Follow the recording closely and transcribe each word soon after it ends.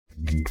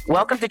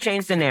Welcome to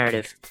Change the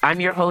Narrative. I'm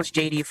your host,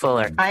 JD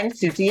Fuller, I'm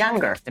Susie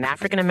Younger. an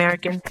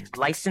African-American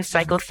licensed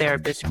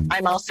psychotherapist.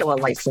 I'm also a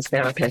licensed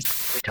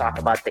therapist. We talk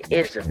about the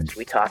isms.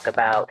 We talk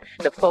about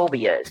the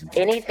phobias,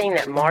 anything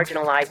that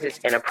marginalizes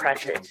and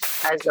oppresses.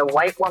 As a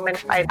white woman,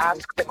 I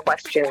ask the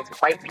questions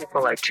white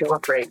people are too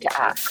afraid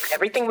to ask.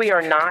 Everything we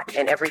are not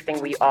and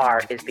everything we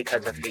are is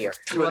because of fear.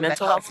 Through a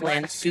mental health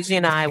lens, Susie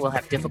and I will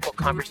have difficult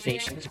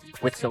conversations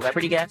with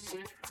celebrity guests,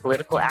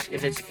 political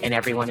activists, and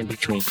everyone in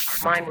between.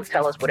 Our mind will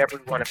tell us whatever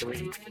we want to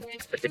believe,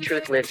 but the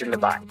truth lives in the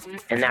body,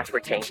 and that's where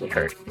change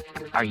occurs.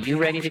 Are you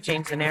ready to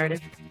change the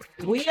narrative?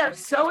 We are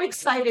so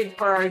excited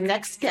for our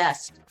next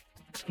guest.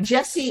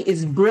 Jessie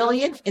is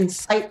brilliant,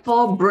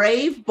 insightful,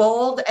 brave,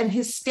 bold, and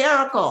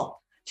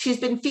hysterical. She's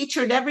been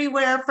featured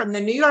everywhere from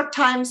the New York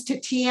Times to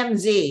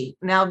TMZ.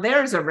 Now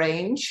there's a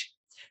range.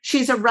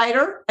 She's a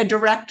writer, a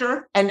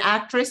director, an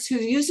actress who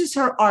uses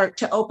her art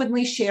to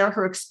openly share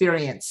her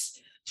experience.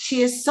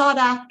 She is sought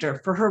after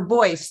for her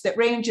voice that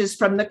ranges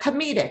from the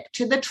comedic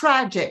to the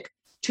tragic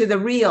to the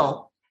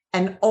real,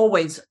 and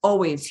always,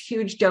 always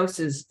huge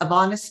doses of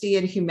honesty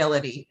and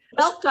humility.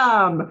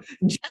 Welcome,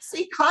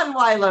 Jessie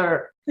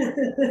Kahnweiler.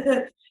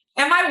 Am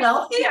I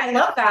wealthy? I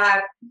love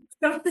that.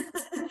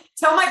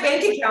 Tell my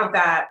bank account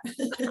that.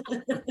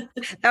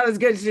 That was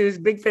good, Suze.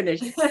 Big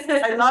finish.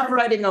 I love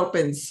writing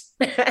opens.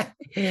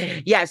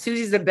 Yeah,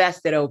 Susie's the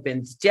best at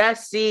opens.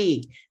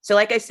 Jessie. So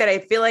like I said, I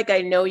feel like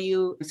I know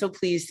you. I'm so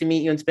pleased to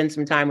meet you and spend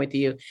some time with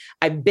you.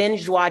 I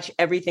binge watched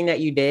everything that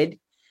you did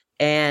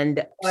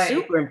and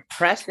super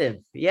impressive.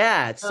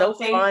 Yeah, it's so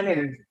fun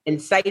and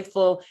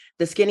insightful.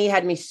 The skinny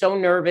had me so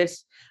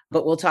nervous,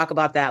 but we'll talk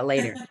about that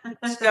later.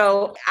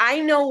 So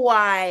I know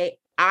why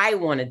I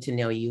wanted to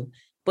know you,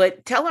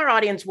 but tell our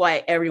audience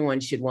why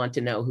everyone should want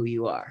to know who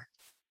you are.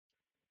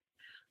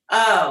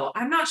 Oh,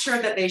 I'm not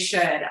sure that they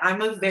should.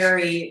 I'm a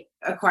very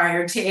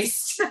acquired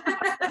taste,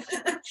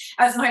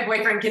 as my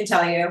boyfriend can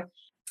tell you.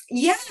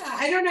 Yeah,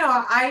 I don't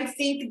know. I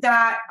think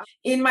that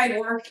in my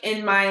work,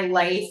 in my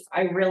life,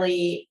 I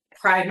really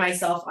pride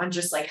myself on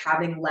just like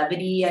having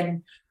levity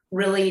and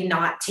really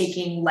not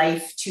taking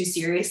life too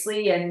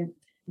seriously. And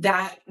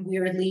that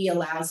weirdly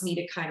allows me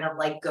to kind of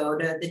like go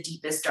to the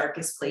deepest,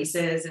 darkest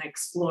places and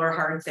explore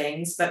hard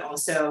things, but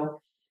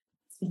also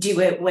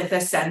do it with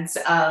a sense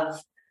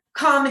of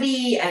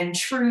comedy and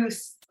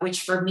truth,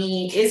 which for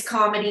me is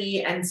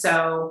comedy. And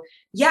so,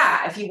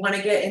 yeah, if you want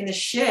to get in the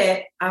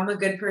shit, I'm a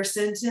good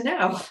person to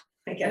know,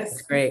 I guess.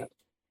 That's great.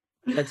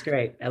 That's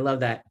great. I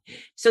love that.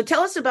 So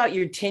tell us about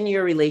your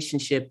 10-year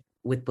relationship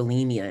with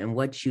bulimia and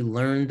what you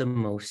learned the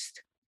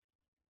most.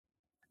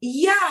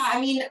 Yeah, I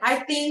mean, I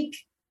think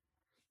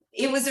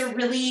it was a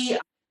really,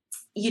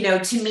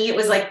 to me, it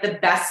was like the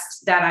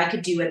best that I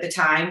could do at the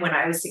time when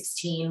I was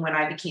 16, when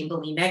I became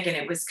bulimic. And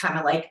it was kind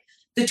of like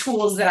the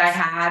tools that I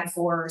had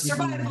for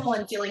survival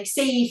and feeling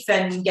safe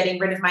and getting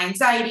rid of my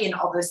anxiety and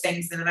all those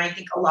things. And then I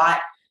think a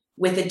lot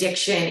with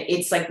addiction,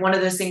 it's like one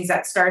of those things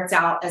that starts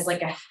out as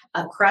like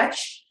a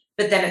crutch,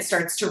 but then it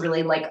starts to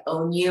really like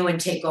own you and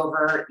take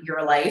over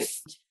your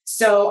life.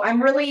 So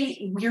I'm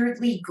really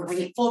weirdly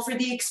grateful for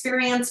the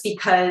experience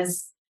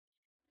because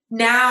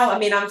now, I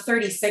mean, I'm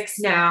 36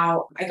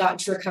 now. I got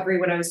into recovery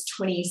when I was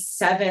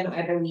 27,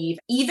 I believe.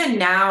 Even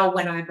now,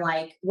 when I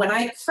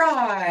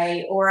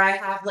cry or I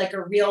have like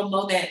a real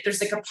moment,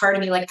 there's like a part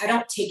of me, like, I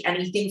don't take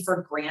anything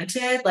for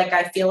granted. Like,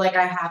 I feel like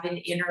I have an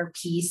inner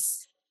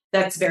peace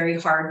that's very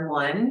hard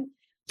won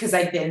because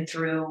I've been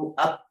through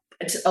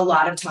a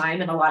lot of time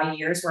and a lot of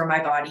years where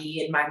my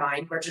body and my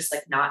mind were just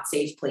like not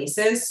safe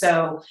places.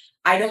 So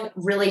I don't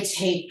really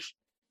take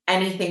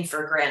anything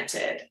for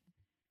granted.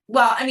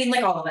 Well, I mean,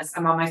 like all of us,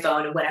 I'm on my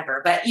phone and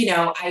whatever, but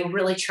I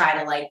really try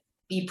to like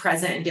be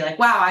present and be like,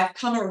 wow, I've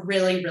come a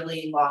really,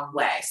 really long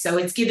way. So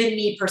it's given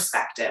me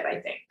perspective,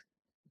 I think.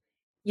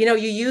 You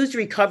used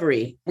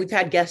recovery. We've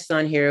had guests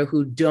on here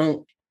who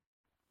don't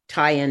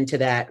tie into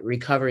that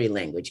recovery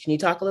language. Can you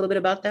talk a little bit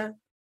about that?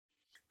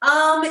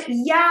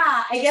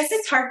 Yeah, I guess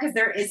it's hard because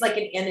there is like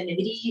an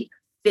anonymity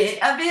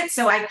bit of it.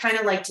 So I kind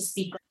of like to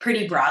speak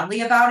pretty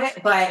broadly about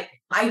it, but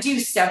I do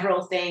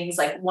several things.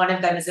 Like one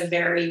of them is a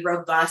very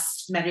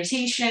robust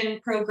meditation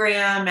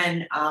program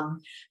and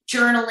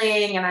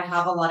journaling. And I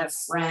have a lot of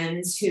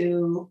friends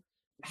who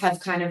have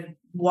kind of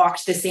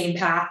walked the same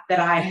path that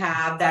I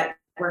have, that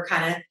we're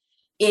kind of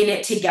in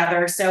it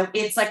together. So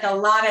it's like a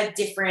lot of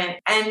different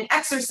and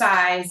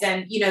exercise.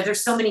 And,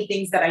 there's so many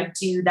things that I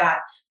do that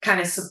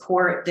kind of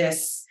support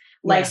this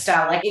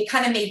lifestyle. Like it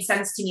kind of made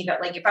sense to me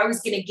that like, if I was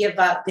going to give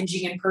up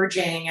binging and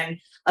purging and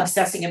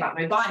obsessing about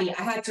my body,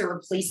 I had to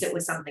replace it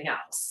with something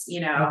else,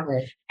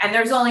 Okay. And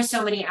there's only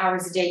so many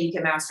hours a day you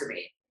can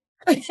masturbate.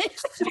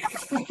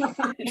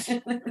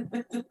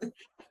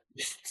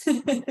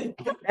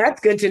 That's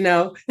good to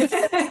know.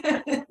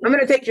 I'm going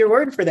to take your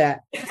word for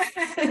that.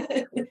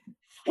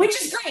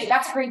 Which is great.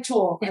 That's a great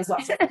tool as well.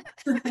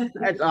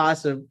 That's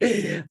awesome.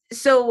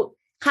 So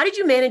how did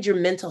you manage your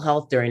mental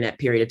health during that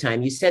period of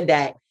time? You said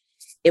that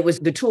it was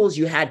the tools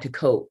you had to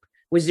cope.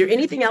 Was there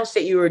anything else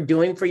that you were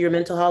doing for your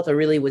mental health, or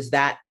really was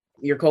that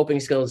your coping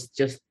skills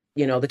just,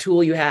 the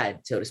tool you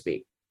had, so to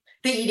speak?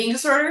 The eating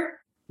disorder?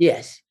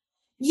 Yes.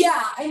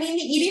 Yeah, I mean,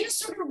 the eating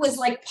disorder was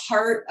like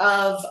part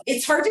of,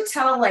 it's hard to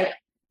tell like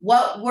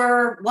what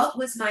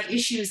was my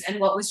issues and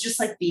what was just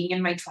like being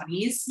in my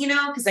 20s,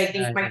 because I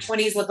think my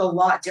 20s look a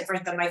lot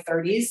different than my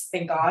 30s,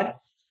 thank God.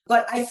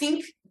 But I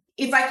think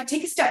if I could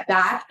take a step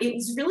back, it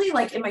was really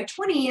like in my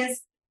 20s,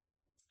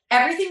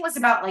 everything was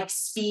about like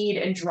speed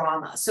and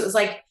drama. So it was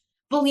like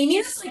bulimia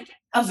is like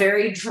a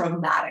very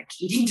dramatic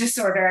eating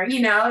disorder,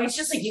 it's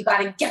just like you got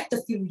to get the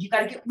food, you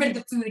got to get rid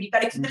of the food, you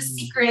got to keep it a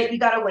secret, you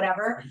got to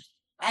whatever.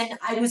 And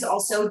I was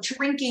also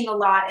drinking a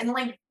lot and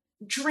like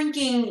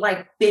drinking,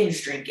 like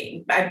binge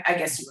drinking, I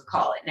guess you would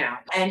call it now,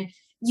 and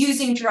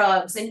using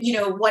drugs and,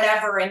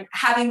 whatever, and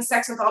having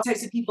sex with all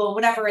types of people and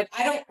whatever. And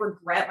I don't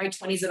regret my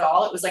 20s at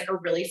all. It was like a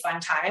really fun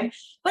time.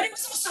 But it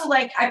was also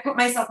like I put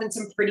myself in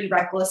some pretty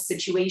reckless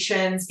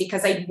situations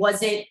because I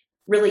wasn't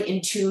really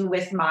in tune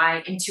with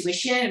my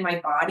intuition and my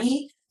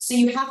body. So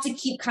you have to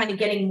keep kind of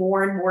getting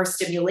more and more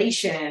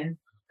stimulation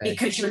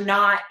because you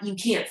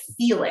can't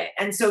feel it.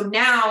 And so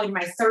now in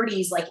my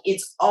 30s, like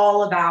it's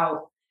all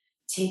about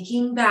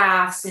taking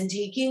baths and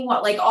taking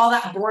like all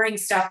that boring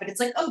stuff. But it's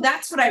like, oh,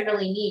 that's what I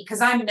really need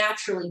because I'm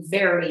naturally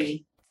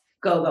very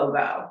go, go,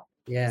 go.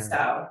 Yeah.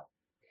 So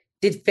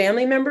did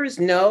family members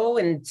know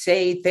and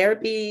say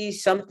therapy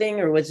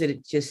something, or was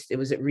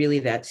it really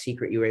that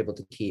secret you were able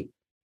to keep?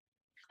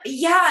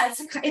 Yeah,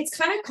 it's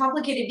kind of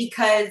complicated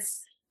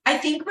because I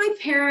think my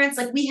parents,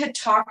 like we had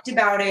talked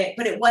about it,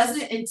 but it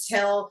wasn't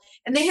until,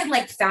 and they had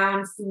like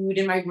found food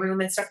in my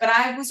room and stuff, but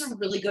I was a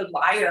really good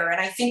liar.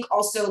 And I think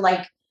also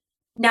like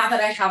now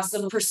that I have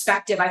some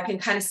perspective, I can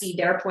kind of see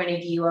their point of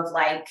view of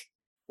like,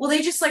 well,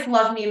 they just like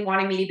love me and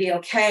wanting me to be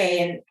okay.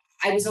 And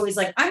I was always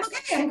like, I'm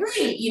okay, I'm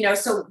great,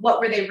 so what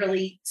were they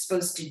really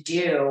supposed to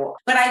do?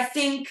 But I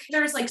think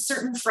there's like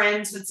certain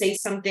friends would say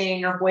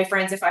something or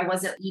boyfriends if I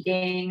wasn't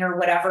eating or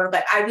whatever,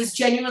 but I was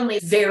genuinely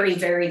very,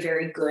 very,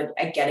 very good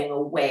at getting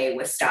away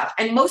with stuff.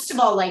 And most of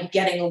all, like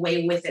getting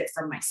away with it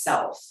from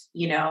myself,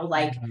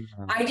 like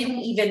I didn't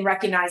even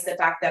recognize the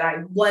fact that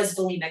I was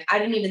bulimic. I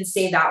didn't even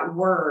say that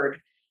word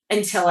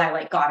until I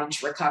like got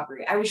into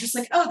recovery. I was just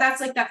like, oh,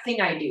 that's like that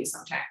thing I do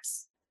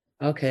sometimes.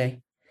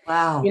 Okay.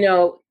 Wow.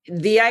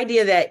 The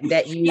idea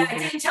that you yeah, I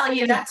didn't tell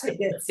you that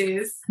tidbit,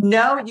 Suze.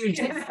 No, you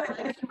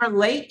didn't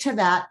relate to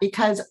that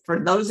because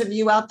for those of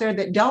you out there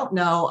that don't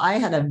know, I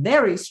had a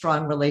very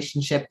strong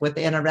relationship with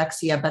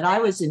anorexia, but I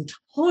was in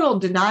total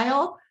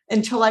denial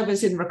until I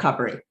was in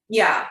recovery.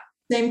 Yeah.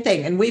 Same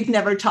thing. And we've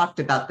never talked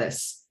about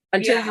this.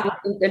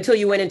 Until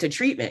you went into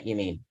treatment, you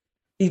mean?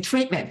 The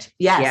treatment.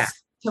 Yes. Yeah.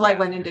 Till I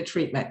went into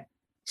treatment.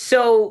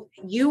 So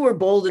you were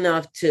bold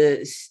enough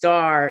to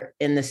star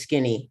in The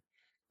Skinny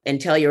and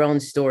tell your own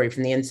story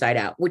from the inside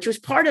out, which was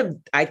part of,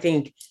 I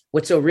think,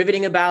 what's so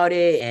riveting about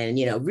it and,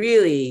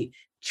 really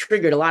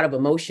triggered a lot of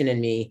emotion in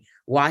me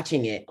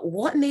watching it.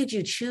 What made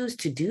you choose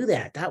to do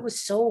that? That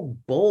was so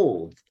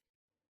bold.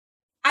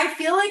 I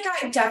feel like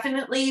I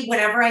definitely,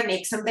 whenever I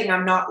make something,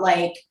 I'm not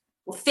like,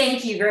 well,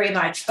 thank you very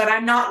much, but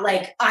I'm not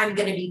like, I'm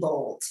going to be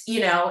bold.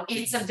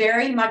 It's a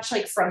very much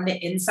like from the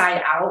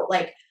inside out.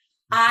 Like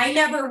I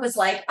never was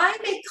like, I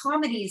make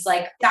comedies.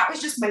 Like that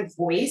was just my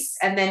voice.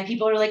 And then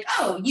people are like,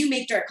 oh, you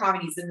make dark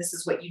comedies and this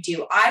is what you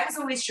do. I was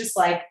always just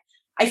like,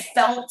 I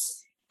felt,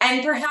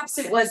 and perhaps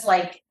it was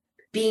like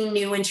being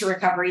new into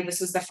recovery. This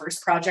was the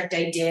first project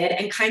I did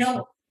and kind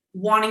of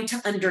wanting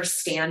to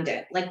understand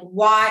it. Like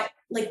why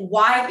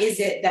is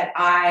it that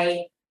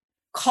I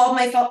called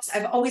myself,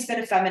 I've always been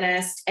a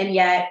feminist, and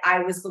yet I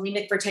was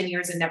bulimic for 10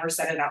 years and never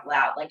said it out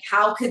loud. Like,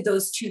 how could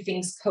those two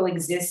things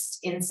coexist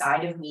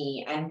inside of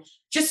me? And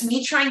just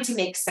me trying to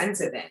make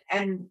sense of it.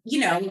 And,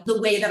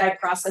 the way that I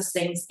process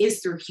things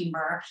is through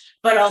humor,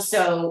 but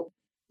also,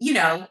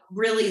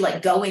 really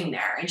like going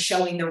there and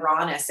showing the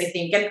rawness, I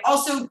think. And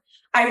also,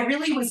 I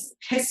really was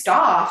pissed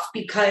off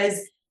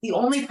because the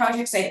only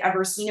projects I'd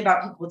ever seen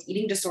about people with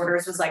eating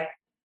disorders was like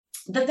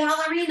the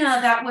ballerina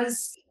that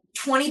was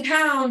 20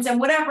 pounds and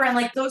whatever. And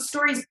like those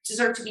stories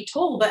deserve to be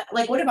told. But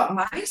like, what about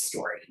my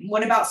story?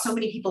 What about so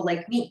many people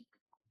like me?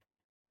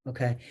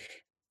 Okay.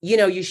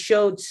 You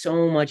showed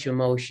so much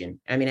emotion.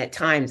 I mean, at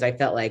times I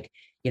felt like,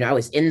 I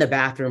was in the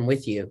bathroom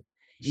with you.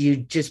 You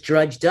just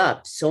drudged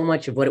up so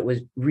much of what it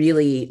was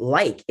really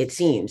like, it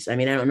seems. I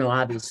mean, I don't know,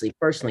 obviously,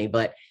 personally,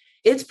 but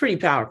it's pretty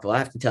powerful, I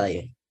have to tell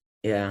you.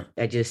 Yeah,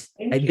 I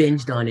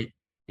binged on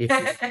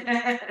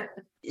it.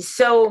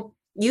 So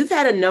you've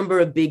had a number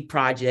of big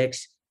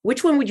projects.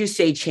 Which one would you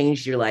say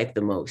changed your life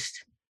the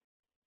most?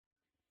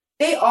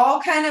 They all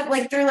kind of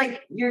like, they're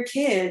like your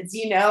kids,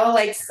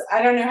 like,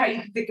 I don't know how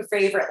you can pick a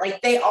favorite.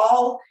 Like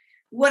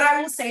what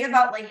I will say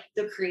about like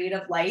the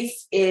creative life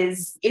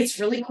is it's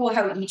really cool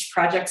how each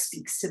project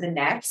speaks to the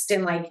next.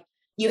 And like,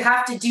 you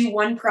have to do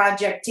one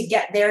project to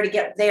get there.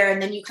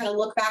 And then you kind of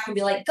look back and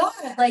be like, God,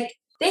 like,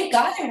 thank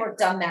God I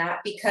worked on that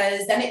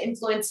because then it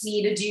influenced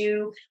me to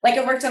do, like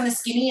I worked on The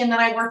Skinny and then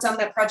I worked on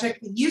that project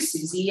with you,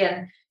 Susie.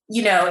 And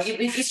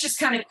it's just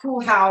kind of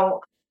cool how,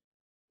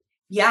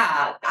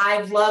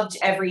 I've loved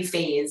every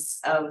phase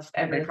of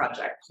every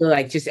project. So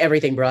like just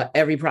every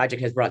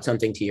project has brought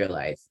something to your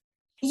life.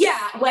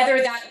 Yeah, whether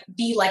that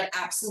be like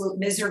absolute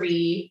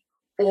misery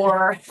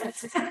or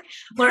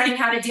learning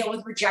how to deal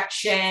with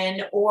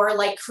rejection or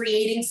like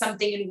creating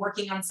something and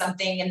working on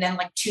something and then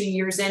like 2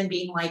 years in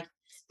being like,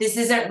 this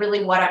isn't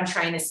really what I'm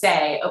trying to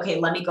say. Okay,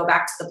 let me go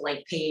back to the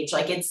blank page.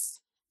 Like it's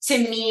to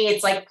me,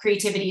 it's like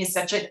creativity is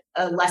such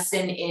a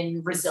lesson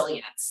in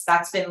resilience.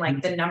 That's been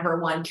like the number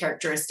one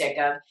characteristic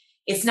of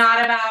it's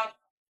not about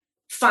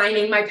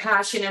finding my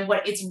passion and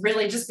what it's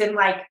really just been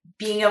like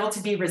being able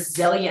to be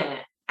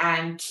resilient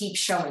and keep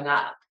showing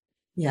up.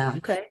 Yeah.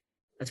 Okay.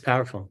 That's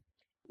powerful.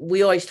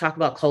 We always talk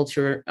about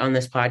culture on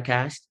this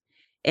podcast.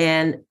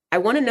 And I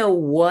want to know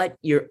what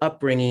your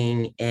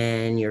upbringing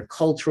and your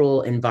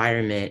cultural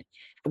environment,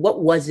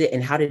 what was it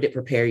and how did it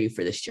prepare you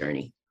for this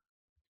journey?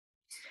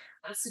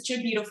 That's such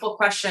a beautiful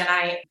question.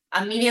 I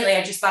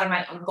just thought of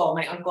my uncle.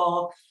 My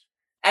uncle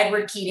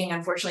Edward Keating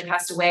unfortunately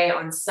passed away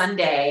on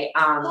Sunday.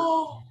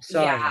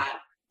 Sorry. Yeah,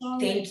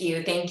 thank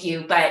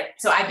you. But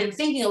so I've been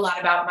thinking a lot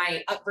about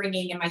my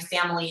upbringing and my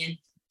family. And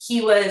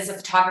he was a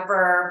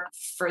photographer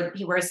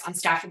he was on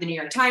staff for the New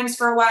York Times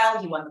for a while.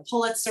 He won the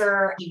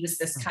Pulitzer. He was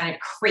this kind of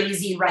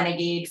crazy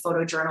renegade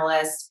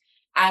photojournalist,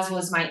 as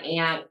was my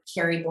aunt,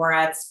 Carrie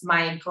Boretz.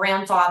 My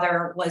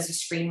grandfather was a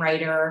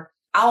screenwriter,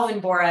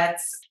 Alvin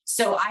Boretz.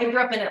 So I grew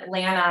up in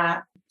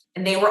Atlanta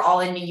and they were all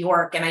in New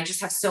York. And I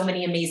just have so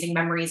many amazing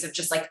memories of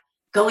just like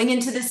going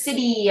into the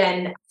city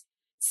and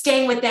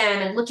staying with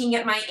them and looking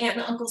at my aunt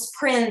and uncle's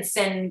prints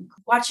and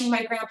watching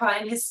my grandpa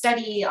in his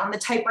study on the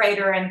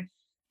typewriter. And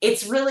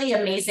it's really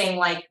amazing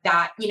like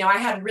that. You know, I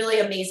had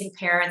really amazing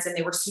parents and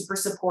they were super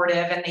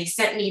supportive and they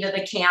sent me to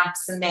the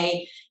camps and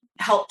they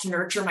helped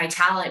nurture my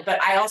talent.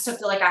 But I also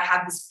feel like I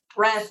had this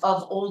breadth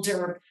of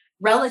older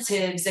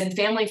relatives and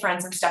family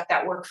friends and stuff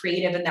that were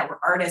creative and that were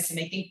artists. And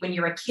I think when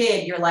you're a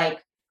kid, you're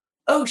like,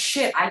 oh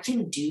shit, I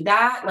can do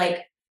that.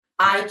 Like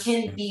I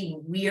can be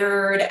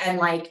weird and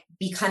like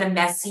be kind of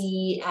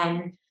messy.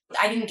 And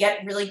I didn't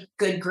get really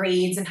good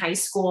grades in high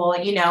school,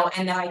 you know,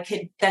 and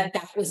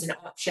that was an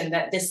option,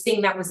 that this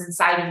thing that was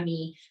inside of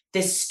me,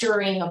 this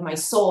stirring of my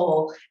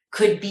soul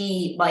could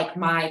be like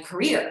my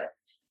career.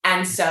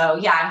 And so,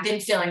 yeah, I've been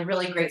feeling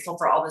really grateful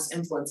for all those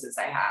influences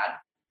I had.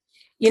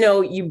 You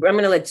know, I'm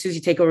going to let Susie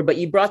take over, but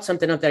you brought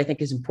something up that I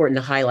think is important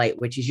to highlight,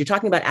 which is you're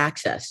talking about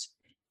access.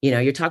 You know,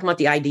 you're talking about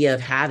the idea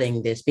of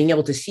having this, being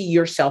able to see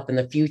yourself in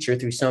the future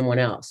through someone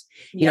else.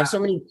 You know, so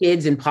many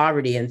kids in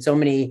poverty and so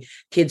many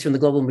kids from the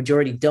global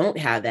majority don't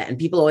have that. And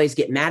people always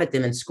get mad at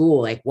them in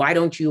school. Like, why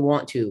don't you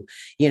want to?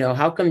 You know,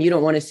 how come you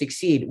don't want to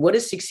succeed? What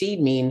does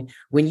succeed mean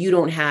when you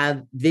don't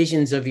have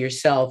visions of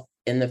yourself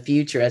in the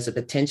future as a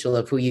potential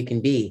of who you can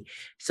be?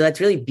 So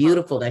that's really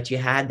beautiful that you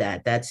had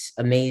that. That's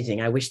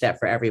amazing. I wish that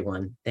for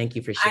everyone. Thank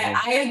you for sharing.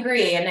 I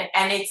agree.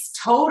 And it's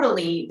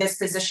totally this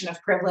position of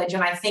privilege.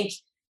 And I think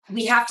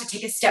we have to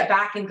take a step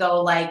back and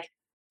go like,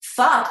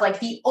 fuck,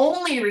 like the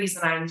only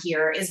reason I'm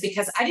here is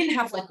because I didn't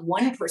have like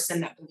one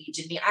person that believed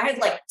in me. I had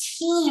like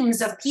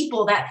teams of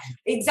people that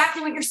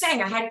exactly what you're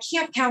saying. I had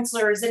camp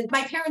counselors and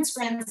my parents'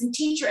 friends and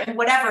teacher and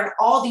whatever, and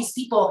all these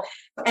people.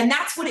 And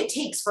that's what it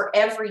takes for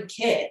every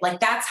kid. Like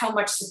that's how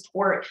much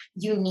support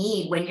you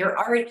need when you're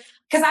already,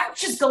 because I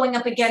was just going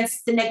up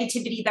against the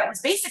negativity that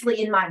was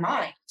basically in my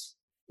mind.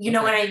 You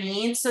know what I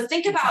mean? So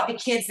think about the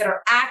kids that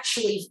are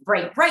actually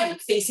right,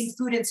 facing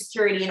food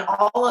insecurity and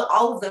all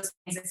of those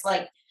things. It's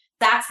like,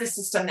 that's the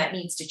system that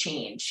needs to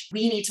change.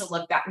 We need to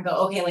look back and go,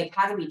 okay, like,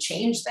 how do we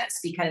change this?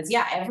 Because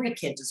yeah, every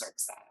kid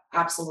deserves that.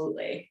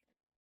 Absolutely.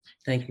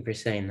 Thank you for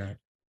saying that.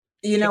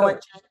 You know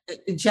what,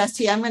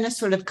 Jessie, I'm going to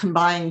sort of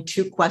combine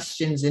two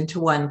questions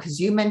into one because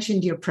you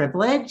mentioned your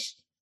privilege.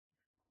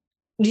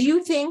 Do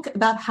you think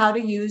about how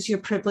to use your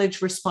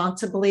privilege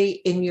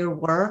responsibly in your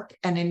work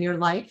and in your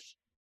life?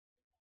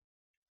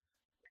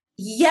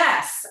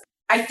 Yes.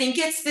 I think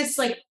it's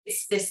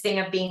this thing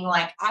of being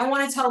like, I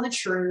want to tell the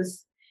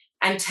truth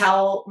and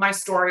tell my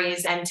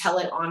stories and tell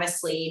it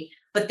honestly,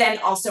 but then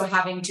also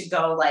having to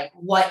go like,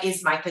 what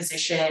is my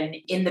position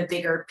in the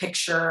bigger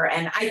picture?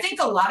 And I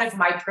think a lot of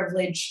my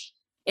privilege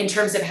in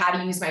terms of how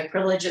to use my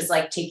privilege is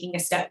like taking a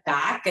step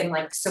back and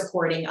like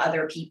supporting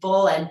other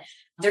people. And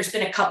there's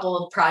been a couple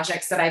of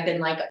projects that I've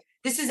been like,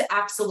 this is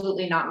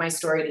absolutely not my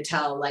story to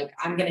tell. Like,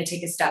 I'm going to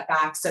take a step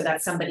back so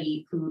that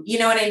somebody who, you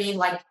know what I mean?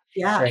 Like,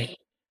 Yeah. Right.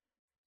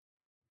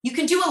 You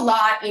can do a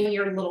lot in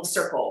your little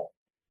circle.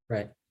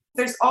 Right.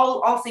 There's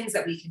all things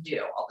that we can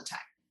do all the time.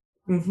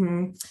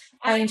 Mm-hmm.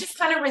 And I just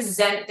kind of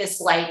resent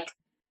this, like,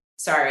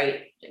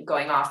 sorry,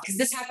 going off, because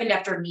this happened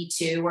after Me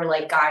Too, where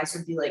like guys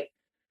would be like,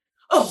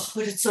 oh,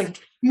 but it's like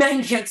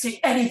men can't say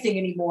anything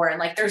anymore. And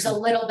like, there's a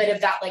little bit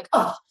of that, like,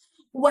 oh,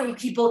 white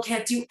people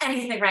can't do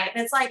anything right.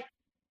 And it's like,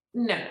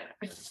 no.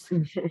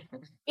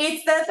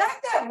 It's the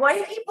fact that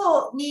white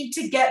people need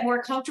to get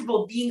more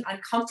comfortable being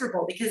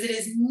uncomfortable because it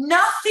is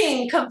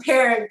nothing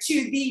compared to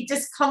the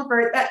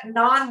discomfort that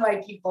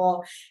non-white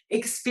people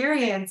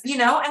experience, you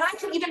know? And I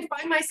can even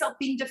find myself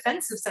being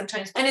defensive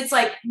sometimes. And it's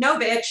like, no,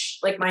 bitch,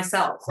 like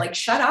myself, like,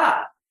 shut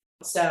up.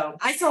 So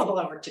I still have a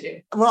lot of work to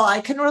do. Well,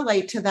 I can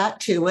relate to that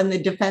too. And the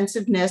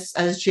defensiveness,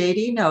 as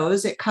JD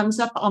knows, it comes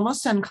up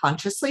almost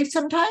unconsciously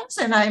sometimes.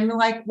 And I'm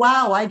like,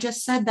 wow, I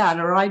just said that,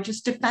 or I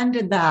just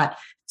defended that.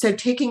 So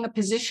taking a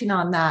position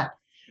on that.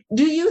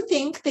 Do you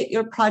think that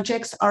your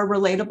projects are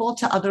relatable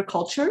to other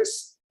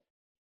cultures?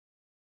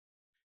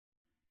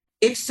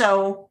 If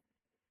so,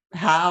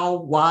 how,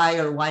 why,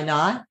 or why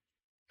not?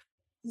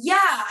 Yeah,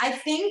 I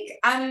think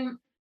I'm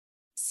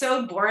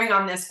so boring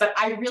on this, but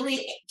I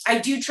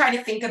do try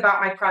to think about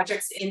my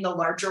projects in the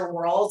larger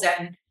world,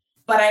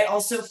 but I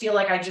also feel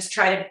like I just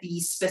try to be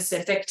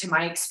specific to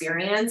my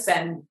experience.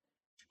 And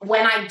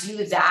when I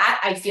do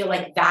that, I feel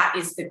like that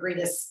is the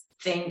greatest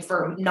thing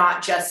for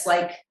not just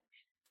like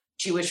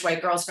Jewish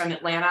white girls from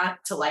Atlanta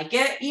to like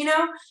it, you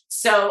know?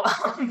 So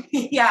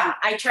yeah,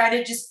 I try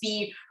to just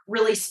be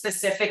really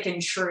specific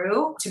and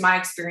true to my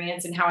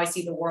experience and how I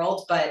see the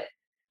world, but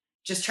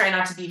just try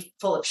not to be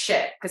full of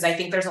shit. Because I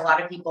think there's a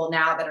lot of people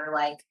now that are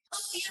like, oh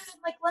yeah,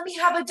 like let me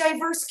have a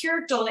diverse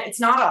character. It's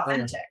not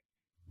authentic.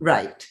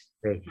 Right.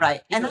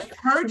 Right. And I've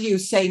heard you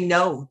say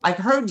no. I've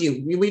heard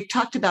you. We've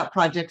talked about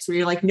projects where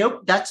you're like,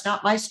 nope, that's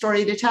not my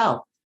story to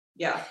tell.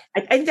 Yeah.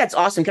 I think that's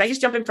awesome. Can I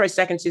just jump in for a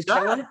second, Susan?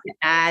 I wanted to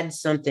add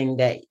something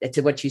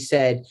to what you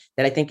said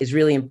that I think is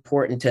really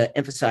important to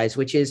emphasize,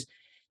 which is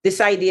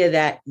this idea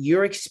that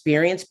your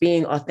experience,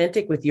 being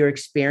authentic with your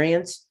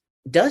experience,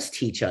 does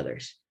teach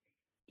others.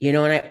 You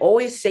know, and I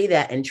always say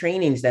that in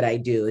trainings that I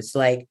do. It's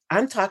like,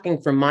 I'm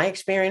talking from my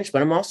experience,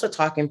 but I'm also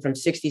talking from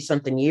 60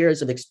 something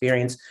years of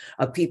experience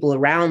of people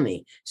around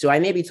me. So I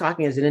may be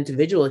talking as an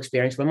individual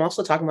experience, but I'm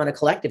also talking about a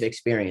collective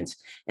experience.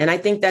 And I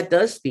think that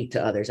does speak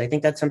to others. I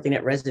think that's something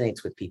that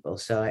resonates with people.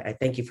 So I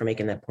thank you for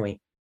making that point.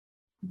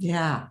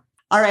 Yeah.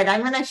 All right. I'm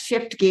going to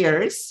shift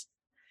gears.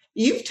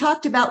 You've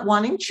talked about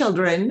wanting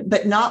children,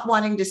 but not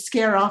wanting to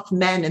scare off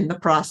men in the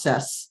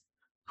process.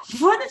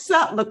 What does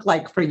that look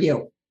like for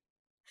you?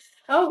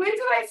 Oh, when did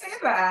I say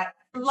that?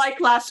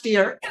 Like last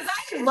year. Because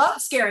I love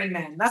scaring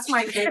men. That's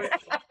my favorite.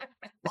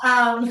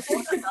 That's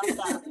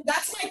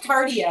my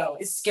cardio,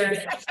 is scaring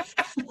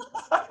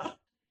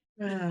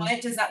men.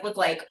 What does that look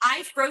like?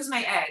 I froze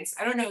my eggs.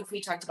 I don't know if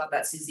we talked about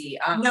that, Susie.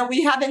 No,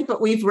 we haven't,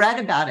 but we've read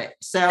about it.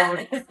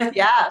 So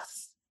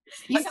yes.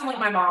 You sound like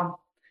my mom.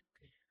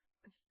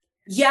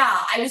 Yeah,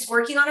 I was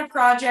working on a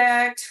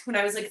project when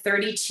I was like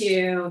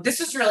 32. This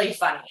was really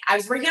funny. I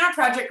was working on a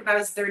project when I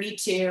was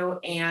 32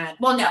 I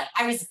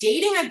was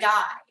dating a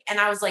guy and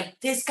I was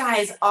like, this guy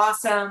is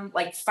awesome.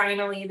 Like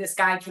finally this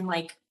guy can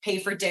like pay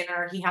for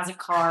dinner. He has a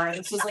car.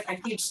 This was like a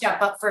huge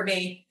step up for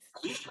me.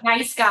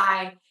 Nice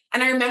guy.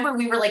 And I remember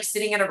we were like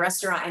sitting at a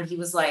restaurant and he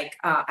was like,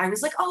 I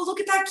was like, oh,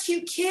 look at that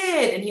cute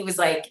kid. And he was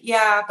like,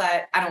 yeah,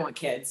 but I don't want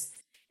kids.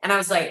 And I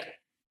was like,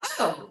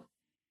 oh,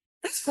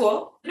 that's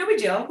cool. No big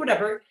deal.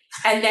 Whatever.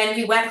 And then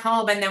we went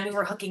home and then we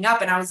were hooking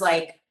up and I was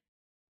like,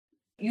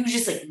 you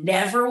just like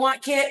never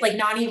want kids? Like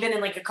not even in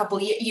like a couple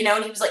years, you know?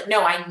 And he was like,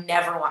 no, I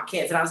never want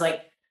kids. And I was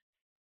like,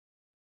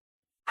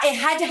 I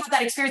had to have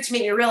that experience to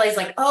make me realize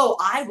like, oh,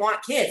 I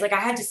want kids. Like I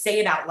had to say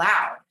it out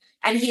loud.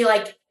 And he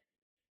like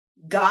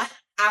got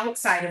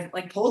outside of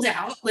like pulled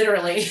out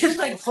literally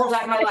like pulled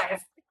out of my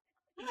life.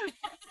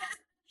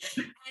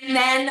 And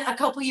then a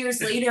couple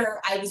years later,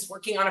 I was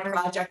working on a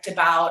project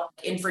about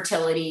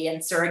infertility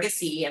and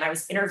surrogacy. And I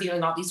was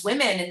interviewing all these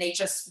women and they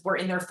just were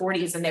in their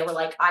 40s. And they were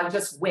like, I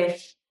just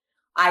wish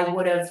I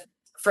would have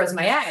frozen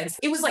my eggs.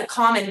 It was like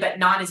common, but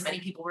not as many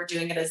people were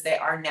doing it as they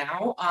are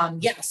now.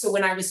 So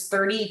when I was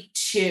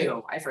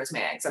 32, I froze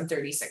my eggs. I'm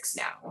 36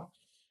 now.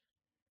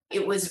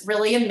 It was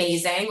really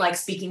amazing. Like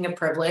speaking of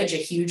privilege, a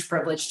huge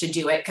privilege to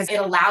do it because it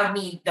allowed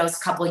me those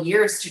couple of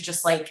years to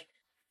just like,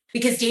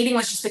 because dating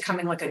was just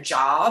becoming like a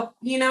job,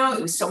 you know, it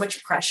was so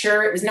much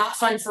pressure. It was not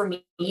fun for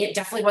me. It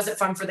definitely wasn't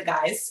fun for the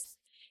guys.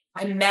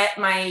 I met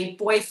my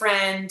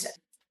boyfriend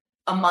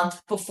a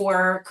month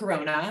before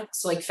Corona.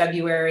 So like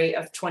February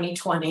of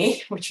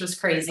 2020, which was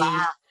crazy.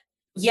 Wow.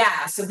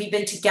 Yeah. So we've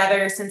been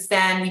together since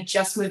then. We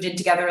just moved in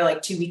together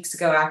like 2 weeks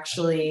ago,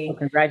 actually. Well,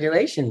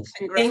 congratulations.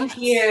 Thank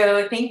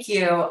you. Thank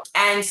you.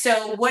 And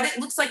so what it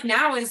looks like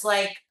now is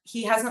like,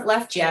 he hasn't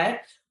left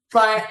yet,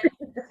 but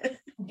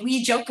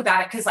we joke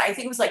about it because I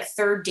think it was like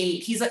third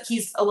date. He's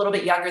a little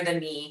bit younger than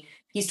me.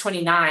 He's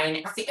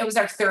 29. I think it was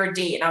our third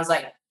date. And I was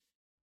like,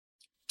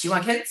 do you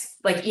want kids?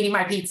 Like eating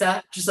my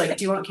pizza, just like,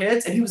 do you want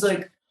kids? And he was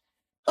like,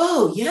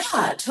 oh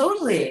yeah,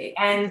 totally.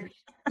 And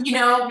you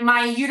know,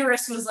 my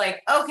uterus was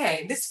like,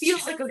 okay, this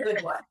feels like a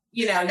good one.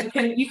 You know,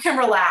 you can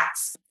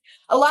relax.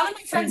 A lot of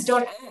my friends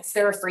don't ask.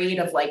 They're afraid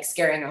of like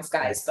scaring off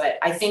guys. But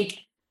I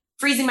think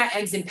freezing my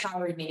eggs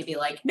empowered me to be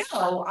like,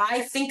 no,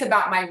 I think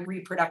about my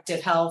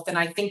reproductive health and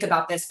I think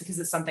about this because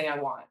it's something I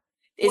want.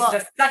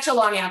 It's such a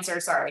long answer.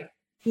 Sorry.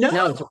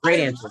 No, it's a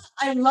great answer.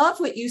 I love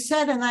what you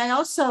said. And I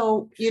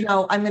also, you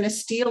know, I'm going to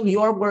steal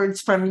your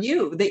words from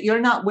you that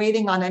you're not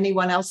waiting on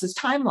anyone else's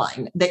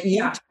timeline, that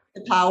you took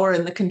the power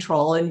and the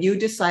control and you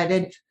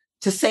decided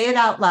to say it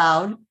out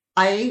loud.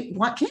 I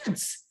want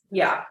kids.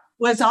 Yeah.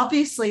 Was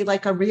obviously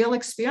like a real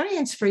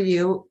experience for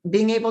you,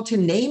 being able to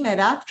name it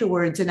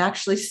afterwards and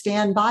actually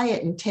stand by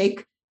it and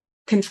take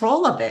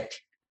control of it.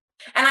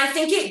 And I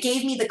think it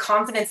gave me the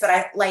confidence that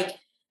I like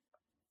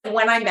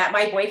when I met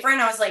my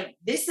boyfriend, I was like,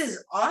 this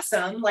is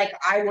awesome. Like,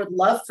 I would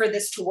love for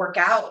this to work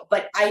out,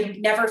 but I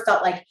never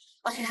felt like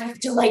I have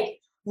to like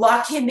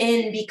lock him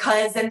in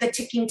because then the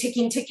ticking,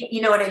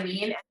 you know what I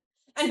mean?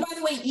 And by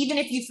the way, even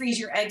if you freeze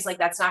your eggs, like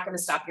that's not going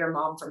to stop your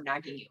mom from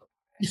nagging you.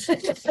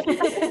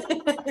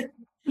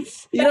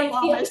 Your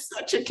mom is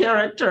such a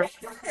character.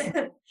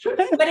 But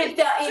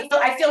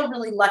I feel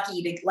really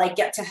lucky to like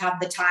get to have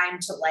the time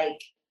to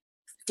like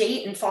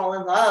date and fall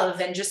in love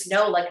and just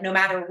know like no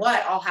matter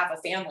what, I'll have a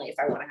family if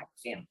I want to have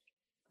a family.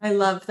 I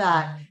love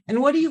that.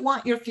 And what do you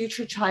want your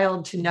future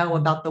child to know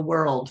about the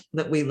world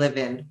that we live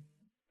in?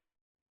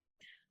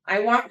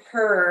 I want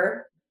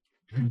her.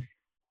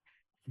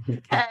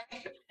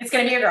 It's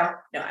going to be a girl.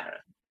 No, I don't know.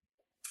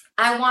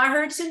 I want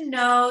her to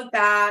know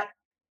that,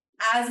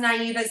 as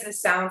naive as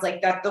this sounds,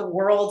 like that the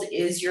world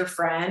is your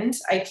friend.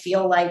 I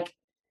feel like,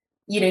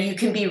 you know, you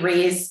can be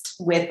raised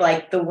with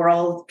like the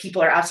world,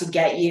 people are out to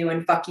get you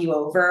and fuck you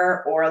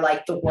over, or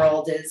like the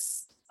world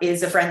is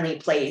a friendly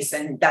place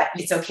and that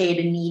it's okay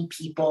to need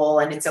people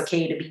and it's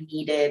okay to be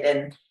needed.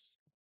 And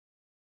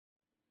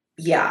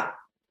yeah,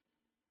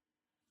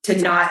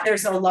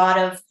 there's a lot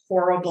of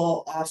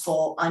horrible,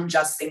 awful,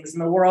 unjust things in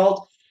the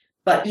world,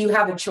 but you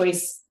have a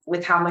choice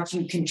with how much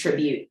you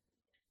contribute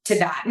to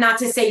that. Not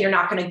to say you're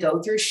not going to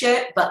go through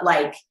shit, but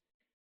like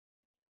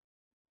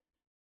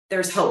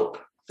there's hope.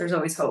 There's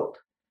always hope.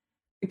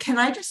 Can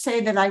I just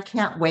say that I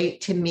can't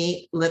wait to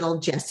meet little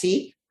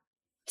Jessie?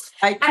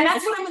 And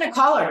that's what I'm going to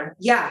call her.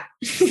 Yeah.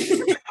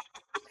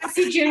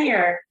 Jessie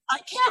Jr. I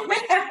can't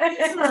wait to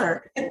meet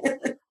her.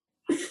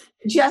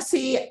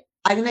 Jessie,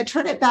 I'm going to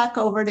turn it back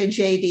over to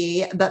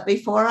JD. But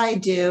before I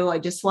do, I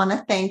just want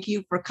to thank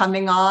you for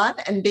coming on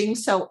and being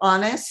so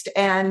honest.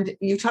 And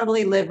you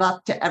totally live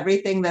up to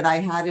everything that I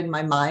had in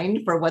my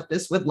mind for what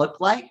this would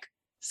look like.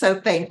 So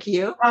thank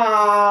you.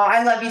 Oh,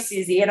 I love you,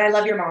 Susie. And I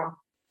love your mom.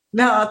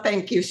 No,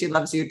 thank you. She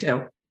loves you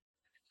too.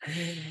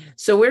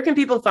 So where can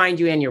people find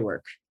you and your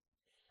work?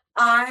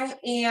 I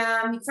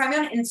am, you can find me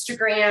on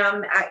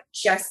Instagram at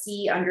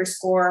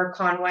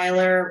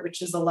Jessie_Kahnweiler,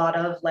 which is a lot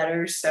of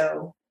letters.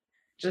 So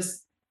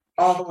just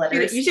all the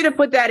letters. You should have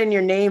put that in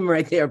your name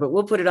right there, but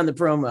we'll put it on the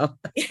promo.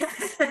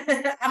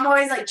 I'm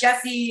always like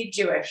Jessie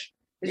Jewish.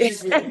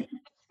 And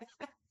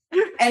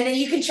then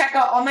you can check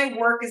out all my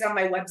work is on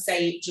my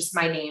website,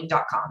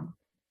 justmyname.com.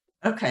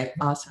 Okay,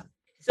 awesome.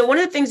 So one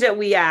of the things that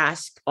we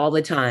ask all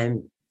the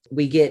time,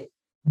 we get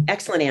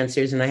excellent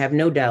answers, and I have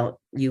no doubt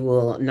you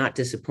will not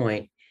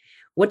disappoint.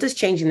 What does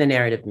changing the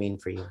narrative mean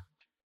for you?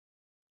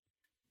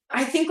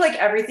 I think like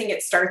everything,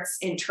 it starts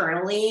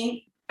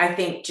internally. I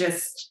think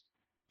just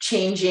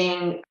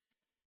changing,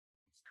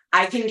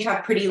 I can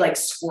have pretty like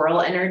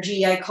squirrel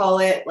energy, I call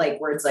it, like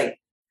where it's like,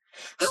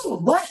 oh,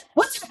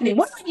 what's happening?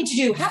 What do I need to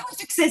do? How do I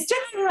fix this?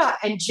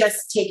 And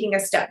just taking a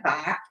step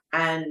back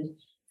and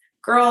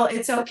girl,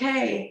 it's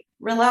okay.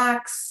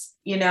 Relax.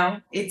 You know,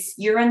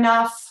 you're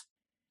enough.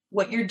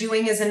 What you're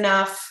doing is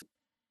enough.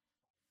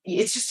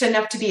 It's just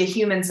enough to be a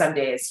human some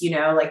days, you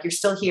know, like you're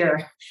still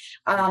here.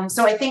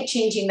 So I think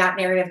changing that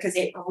narrative, because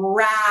it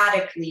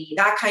radically,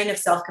 that kind of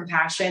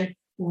self-compassion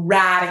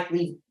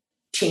radically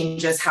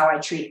changes how I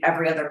treat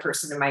every other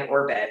person in my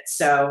orbit.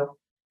 So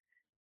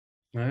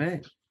all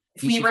right.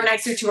 If we were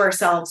nicer to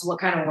ourselves, what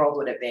kind of world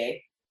would it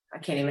be? I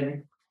can't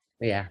even.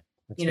 Yeah.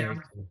 You know.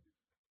 Cool.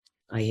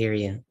 I hear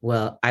you.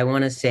 Well, I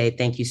want to say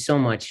thank you so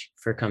much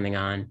for coming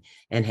on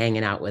and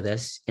hanging out with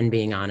us and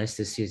being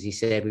honest, as Susie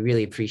said. We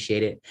really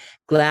appreciate it.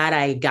 Glad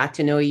I got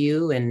to know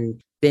you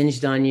and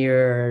binged on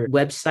your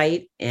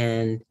website.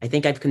 And I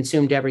think I've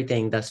consumed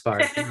everything thus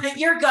far.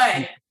 You're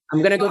good. I'm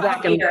going to go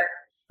back and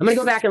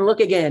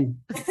look again.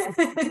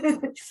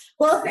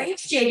 Well,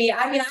 thanks, JD.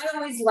 I mean, I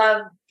always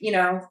love,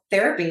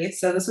 therapy.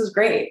 So this was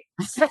great.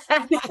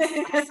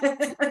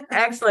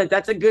 Excellent.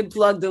 That's a good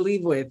plug to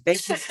leave with.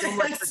 Thank you so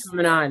much for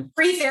coming on.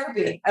 Free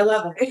therapy. I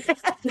love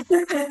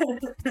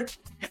it.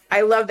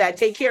 I love that.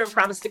 Take care and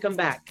promise to come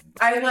back.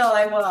 I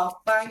will.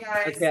 Bye,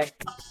 guys. Okay.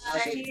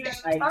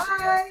 Bye.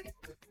 Bye.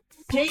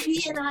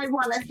 JD and I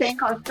want to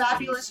thank our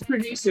fabulous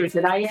producers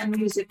at I Am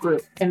Music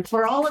Group. And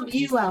for all of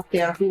you out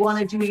there who want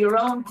to do your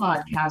own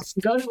podcast,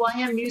 go to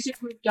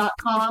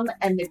IamMusicGroup.com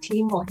and the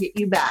team will hit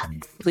you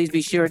back. Please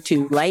be sure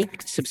to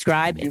like,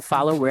 subscribe, and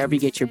follow wherever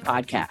you get your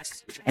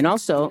podcasts. And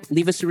also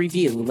leave us a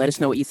review. Let us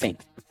know what you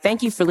think.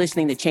 Thank you for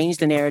listening to Change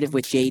the Narrative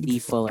with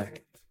JD Fuller.